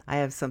I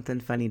have something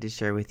funny to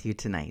share with you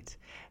tonight.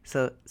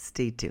 So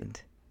stay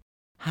tuned.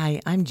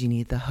 Hi, I'm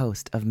Jeannie, the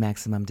host of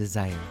Maximum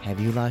Desire. Have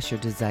you lost your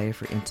desire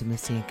for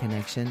intimacy and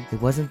connection?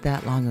 It wasn't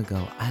that long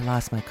ago I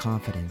lost my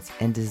confidence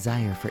and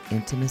desire for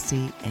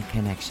intimacy and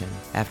connection.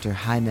 After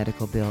high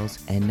medical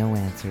bills and no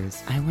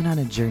answers, I went on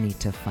a journey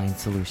to find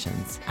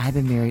solutions. I've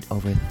been married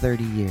over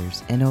 30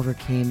 years and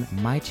overcame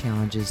my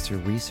challenges through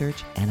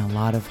research and a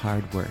lot of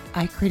hard work.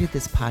 I created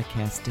this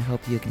podcast to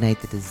help you ignite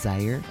the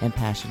desire and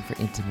passion for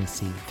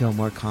intimacy, feel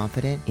more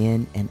confident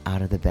in and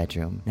out of the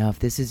bedroom. Now, if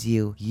this is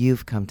you,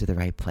 you've come to the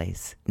right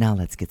place. Now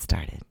let's get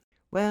started.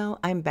 Well,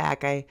 I'm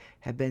back. I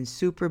have been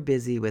super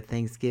busy with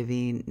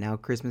Thanksgiving, now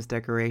Christmas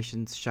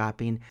decorations,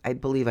 shopping. I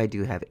believe I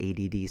do have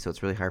ADD, so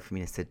it's really hard for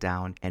me to sit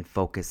down and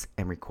focus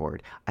and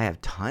record. I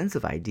have tons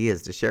of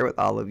ideas to share with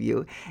all of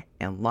you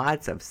and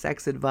lots of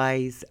sex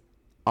advice,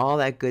 all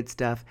that good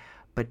stuff.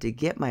 But to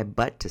get my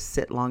butt to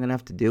sit long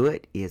enough to do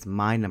it is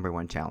my number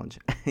one challenge,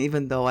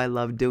 even though I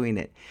love doing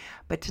it.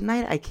 But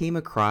tonight I came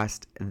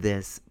across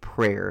this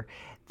prayer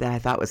that I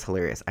thought was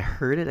hilarious. I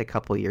heard it a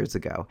couple years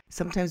ago.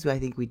 Sometimes I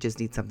think we just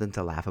need something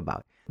to laugh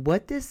about.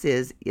 What this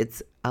is,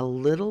 it's a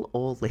little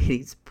old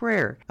lady's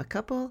prayer. A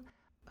couple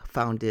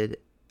founded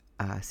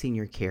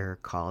senior care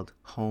called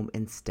Home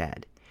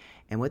Instead.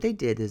 And what they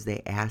did is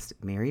they asked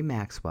Mary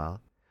Maxwell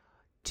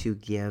to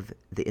give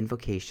the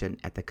invocation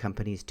at the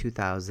company's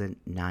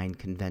 2009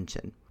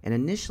 convention. And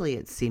initially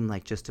it seemed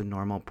like just a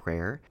normal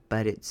prayer,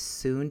 but it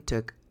soon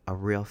took a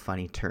real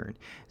funny turn.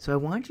 So I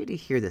want you to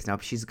hear this. Now,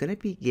 she's going to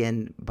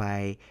begin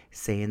by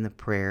saying the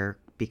prayer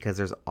because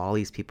there's all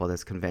these people at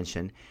this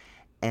convention,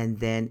 and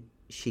then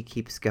she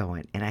keeps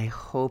going. And I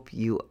hope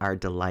you are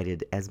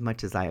delighted as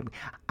much as I am.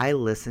 I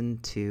listen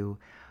to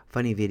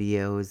funny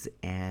videos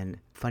and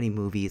funny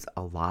movies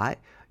a lot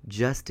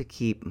just to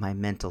keep my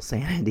mental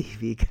sanity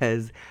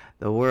because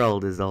the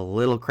world is a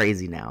little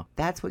crazy now.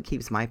 That's what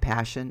keeps my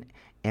passion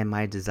and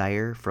my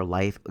desire for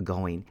life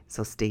going.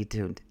 So stay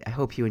tuned. I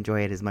hope you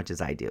enjoy it as much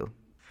as I do.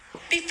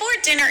 Before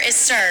dinner is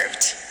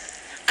served,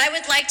 I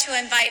would like to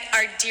invite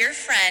our dear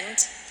friend,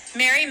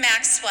 Mary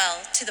Maxwell,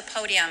 to the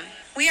podium.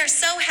 We are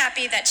so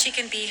happy that she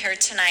can be here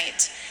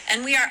tonight,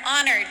 and we are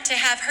honored to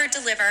have her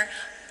deliver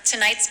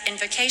tonight's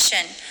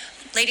invocation.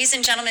 Ladies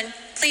and gentlemen,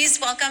 please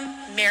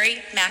welcome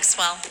Mary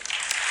Maxwell.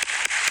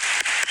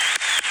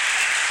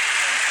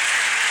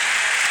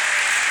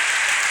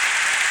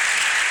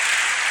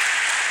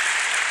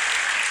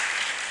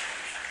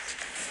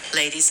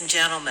 Ladies and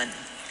gentlemen,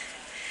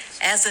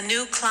 as a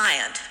new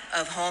client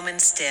of Home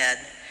Instead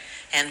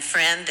and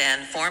friend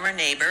and former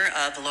neighbor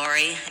of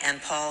Lori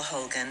and Paul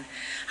Hogan,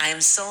 I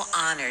am so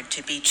honored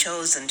to be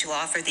chosen to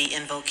offer the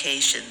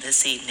invocation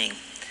this evening.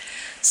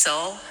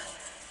 So,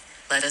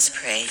 let us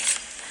pray.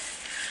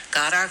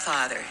 God our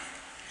Father,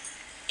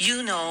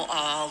 you know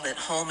all that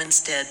Home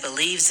Instead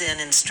believes in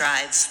and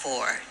strives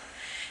for,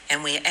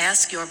 and we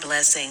ask your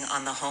blessing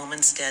on the Home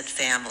Instead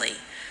family,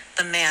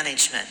 the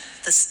management,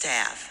 the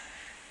staff,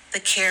 the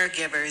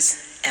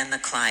caregivers, and the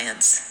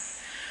clients.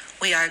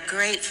 We are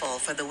grateful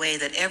for the way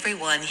that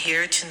everyone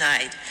here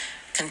tonight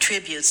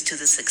contributes to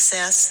the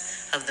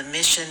success of the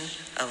mission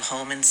of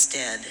Home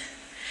Instead.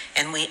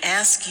 And we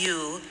ask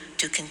you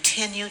to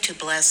continue to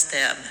bless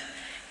them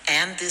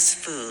and this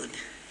food,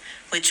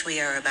 which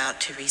we are about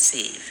to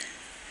receive.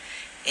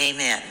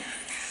 Amen.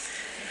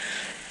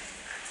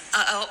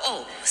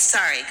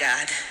 Sorry,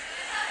 God.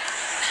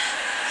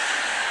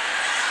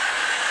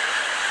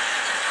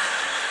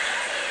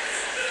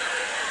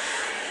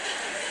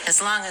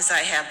 As long as I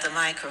have the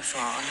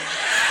microphone.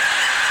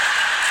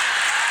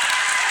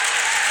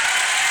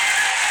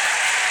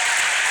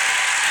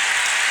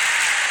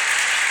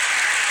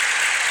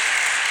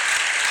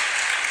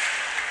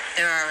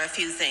 There are a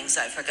few things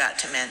I forgot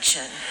to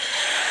mention.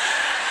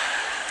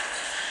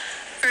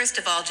 First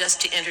of all,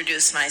 just to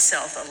introduce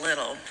myself a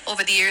little.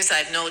 Over the years,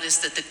 I've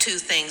noticed that the two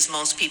things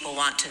most people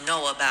want to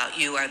know about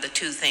you are the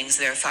two things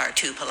they're far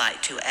too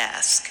polite to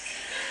ask.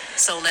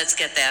 So let's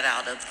get that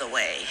out of the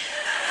way.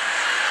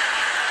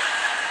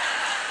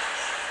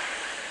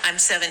 I'm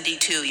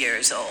 72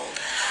 years old.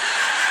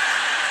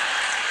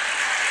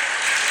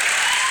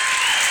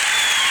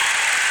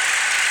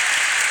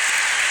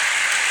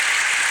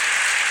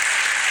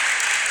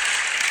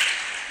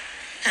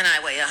 And I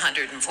weigh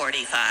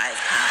 145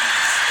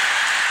 pounds.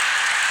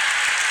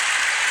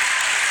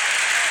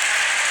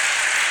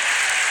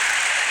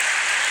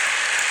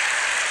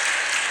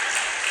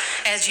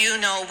 As you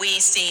know, we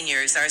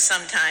seniors are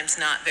sometimes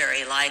not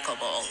very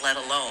likable, let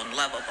alone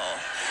lovable.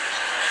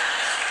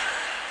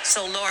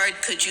 So, Lord,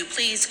 could you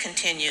please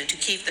continue to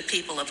keep the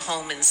people of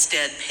Home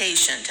Instead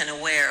patient and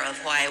aware of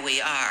why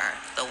we are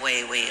the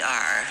way we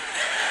are.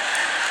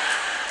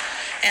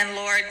 And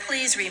Lord,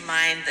 please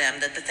remind them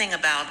that the thing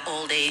about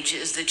old age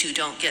is that you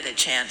don't get a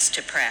chance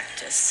to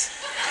practice.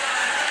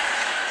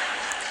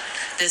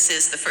 This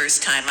is the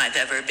first time I've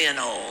ever been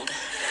old.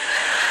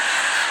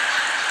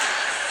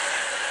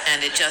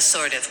 And it just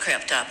sort of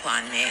crept up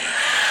on me.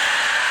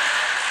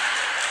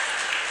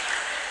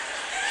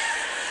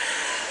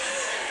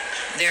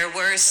 There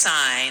were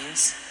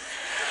signs.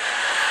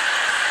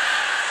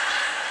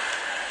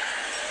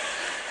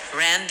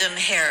 Random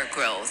hair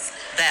growth,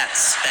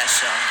 that's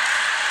special.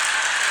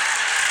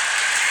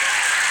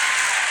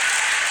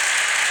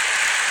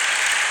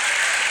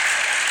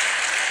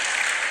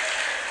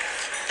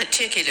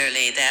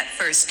 Particularly that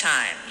first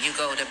time you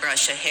go to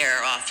brush a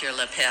hair off your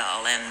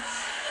lapel and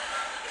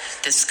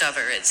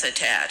discover it's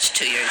attached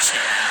to your chin.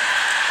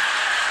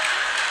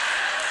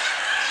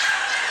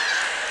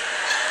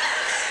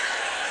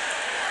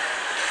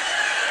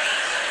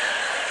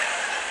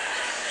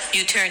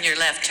 You turn your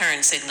left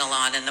turn signal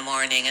on in the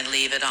morning and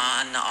leave it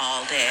on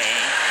all day.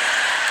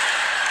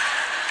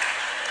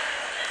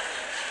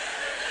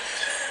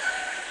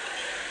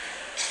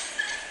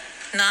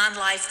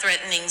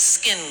 Non-life-threatening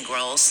skin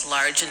growths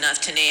large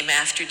enough to name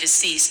after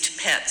deceased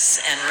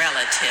pets and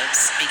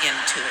relatives begin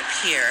to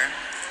appear.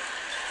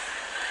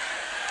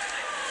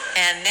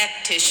 And neck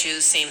tissue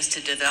seems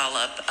to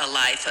develop a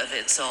life of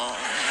its own.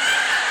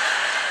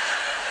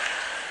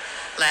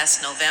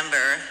 Last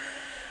November,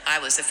 I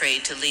was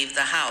afraid to leave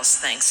the house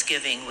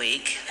Thanksgiving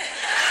week.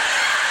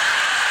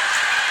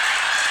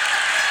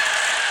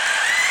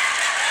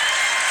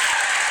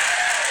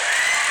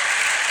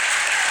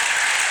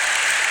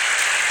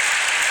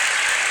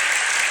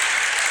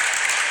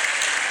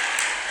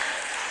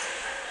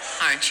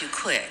 Aren't you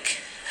quick?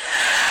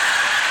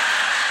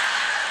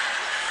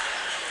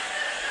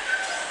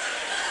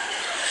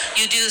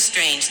 You do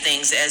strange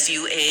things as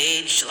you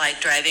age, like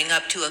driving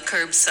up to a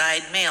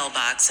curbside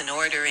mailbox and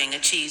ordering a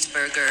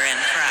cheeseburger and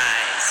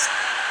fries.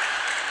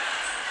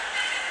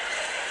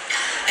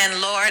 And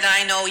Lord,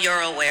 I know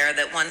you're aware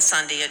that one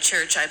Sunday at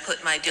church I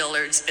put my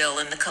Dillard's bill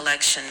in the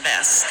collection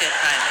basket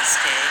by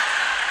mistake.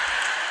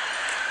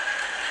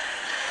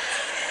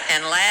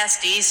 And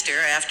last Easter,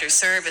 after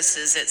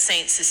services at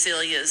St.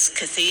 Cecilia's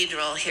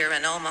Cathedral here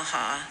in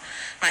Omaha,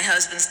 my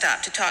husband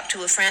stopped to talk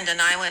to a friend,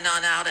 and I went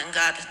on out and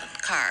got in the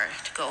car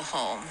to go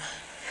home.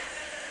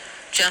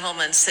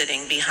 Gentleman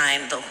sitting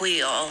behind the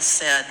wheel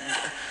said,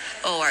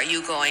 "Oh, are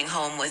you going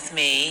home with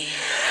me?"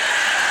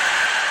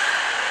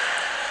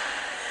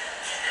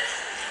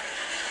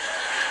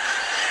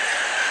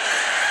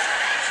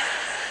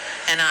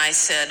 And I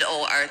said,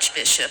 "Oh,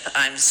 Archbishop,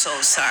 I'm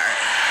so sorry."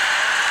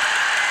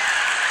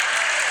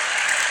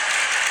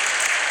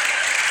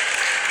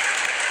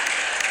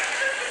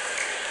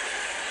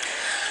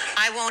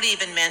 I won't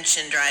even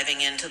mention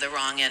driving into the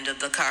wrong end of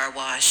the car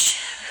wash.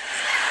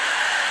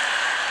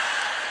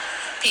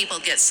 People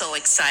get so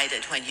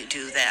excited when you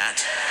do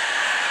that.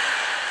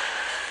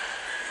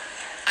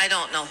 I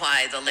don't know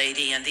why the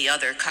lady in the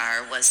other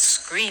car was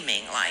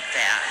screaming like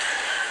that.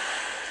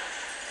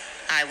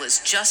 I was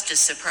just as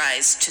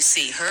surprised to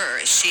see her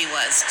as she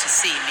was to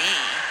see me.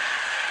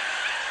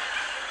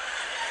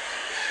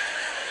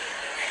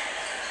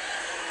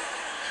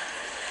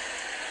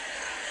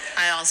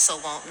 I also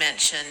won't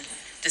mention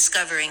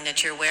discovering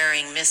that you're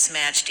wearing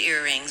mismatched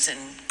earrings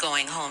and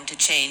going home to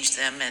change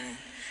them and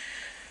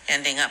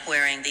ending up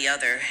wearing the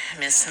other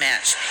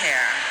mismatched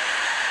pair.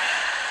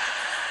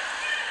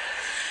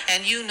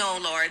 And you know,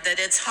 Lord, that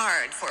it's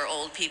hard for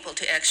old people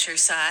to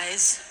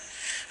exercise.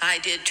 I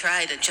did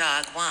try to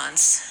jog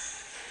once,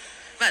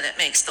 but it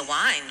makes the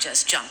wine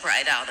just jump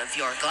right out of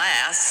your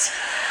glass.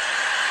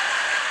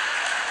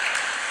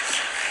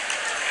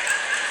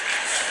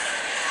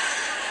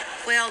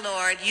 Well,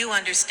 Lord, you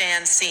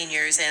understand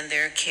seniors and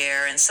their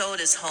care, and so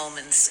does Home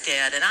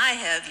Instead. And I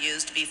have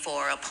used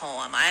before a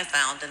poem I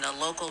found in a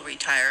local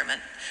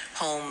retirement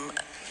home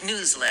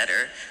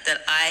newsletter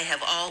that I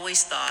have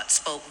always thought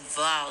spoke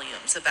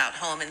volumes about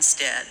Home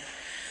Instead.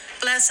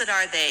 Blessed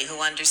are they who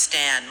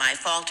understand my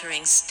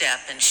faltering step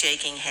and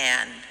shaking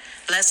hand.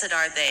 Blessed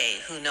are they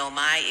who know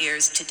my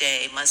ears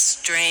today must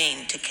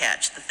strain to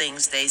catch the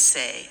things they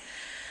say.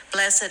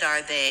 Blessed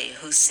are they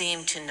who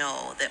seem to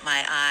know that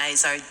my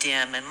eyes are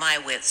dim and my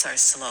wits are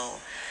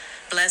slow.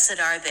 Blessed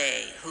are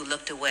they who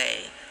looked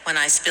away when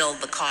I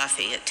spilled the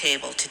coffee at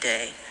table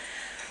today.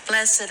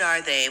 Blessed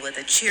are they with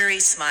a cheery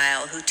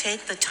smile who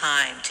take the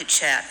time to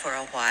chat for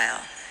a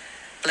while.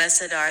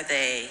 Blessed are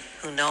they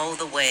who know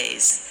the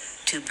ways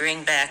to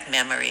bring back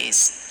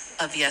memories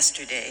of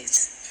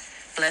yesterdays.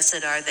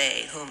 Blessed are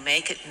they who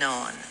make it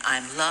known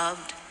I'm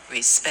loved,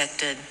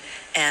 respected,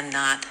 and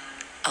not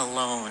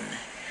alone.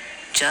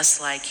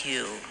 Just like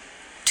you,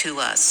 to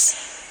us,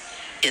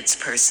 it's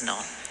personal.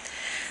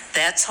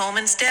 That's Home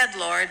Instead,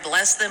 Lord.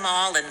 Bless them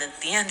all, and at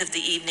the end of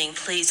the evening,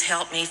 please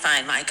help me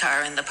find my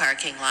car in the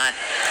parking lot.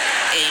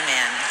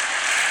 Amen.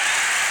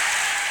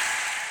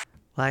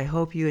 Well, I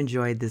hope you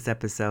enjoyed this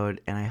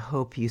episode, and I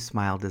hope you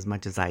smiled as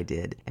much as I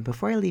did. And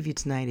before I leave you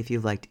tonight, if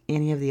you've liked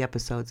any of the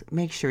episodes,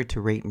 make sure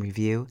to rate and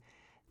review.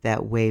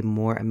 That way,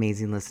 more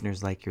amazing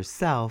listeners like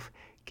yourself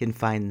can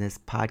find this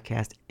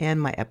podcast and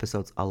my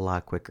episodes a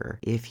lot quicker.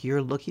 If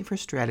you're looking for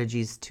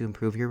strategies to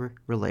improve your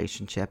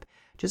relationship,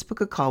 just book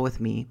a call with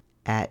me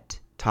at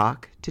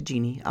Talk to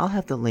Jeannie. I'll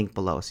have the link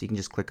below, so you can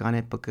just click on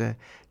it, book a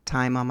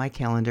time on my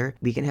calendar.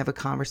 We can have a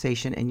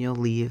conversation, and you'll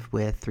leave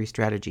with 3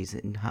 strategies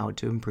in how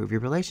to improve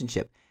your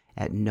relationship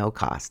at no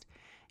cost.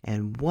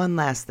 And one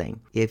last thing,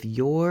 if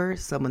you're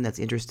someone that's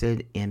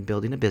interested in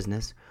building a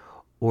business,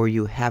 or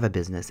you have a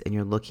business and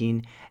you're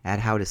looking at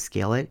how to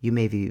scale it, you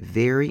may be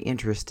very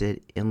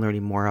interested in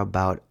learning more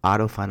about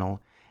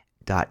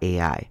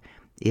AutoFunnel.ai.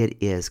 It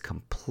is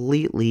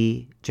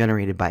completely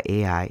generated by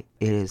AI.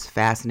 It is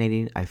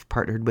fascinating. I've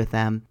partnered with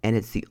them, and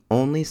it's the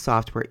only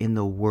software in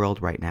the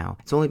world right now.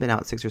 It's only been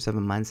out 6 or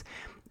 7 months,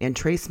 and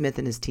Trey Smith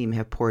and his team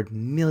have poured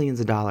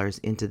millions of dollars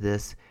into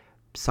this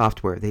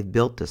software. They've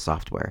built this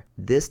software.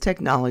 This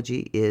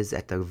technology is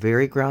at the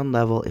very ground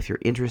level. If you're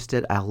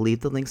interested, I'll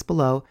leave the links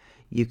below.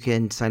 You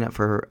can sign up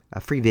for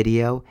a free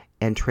video,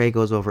 and Trey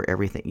goes over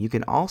everything. You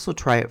can also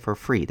try it for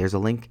free. There's a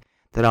link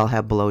that I'll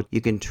have below. You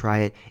can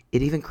try it.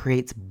 It even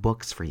creates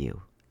books for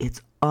you.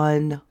 It's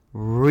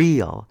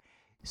unreal.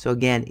 So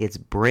again, it's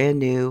brand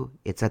new.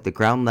 It's at the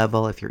ground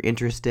level. If you're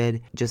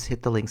interested, just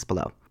hit the links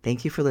below.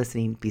 Thank you for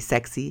listening. Be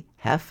sexy,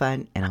 have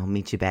fun, and I'll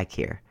meet you back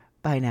here.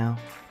 Bye now.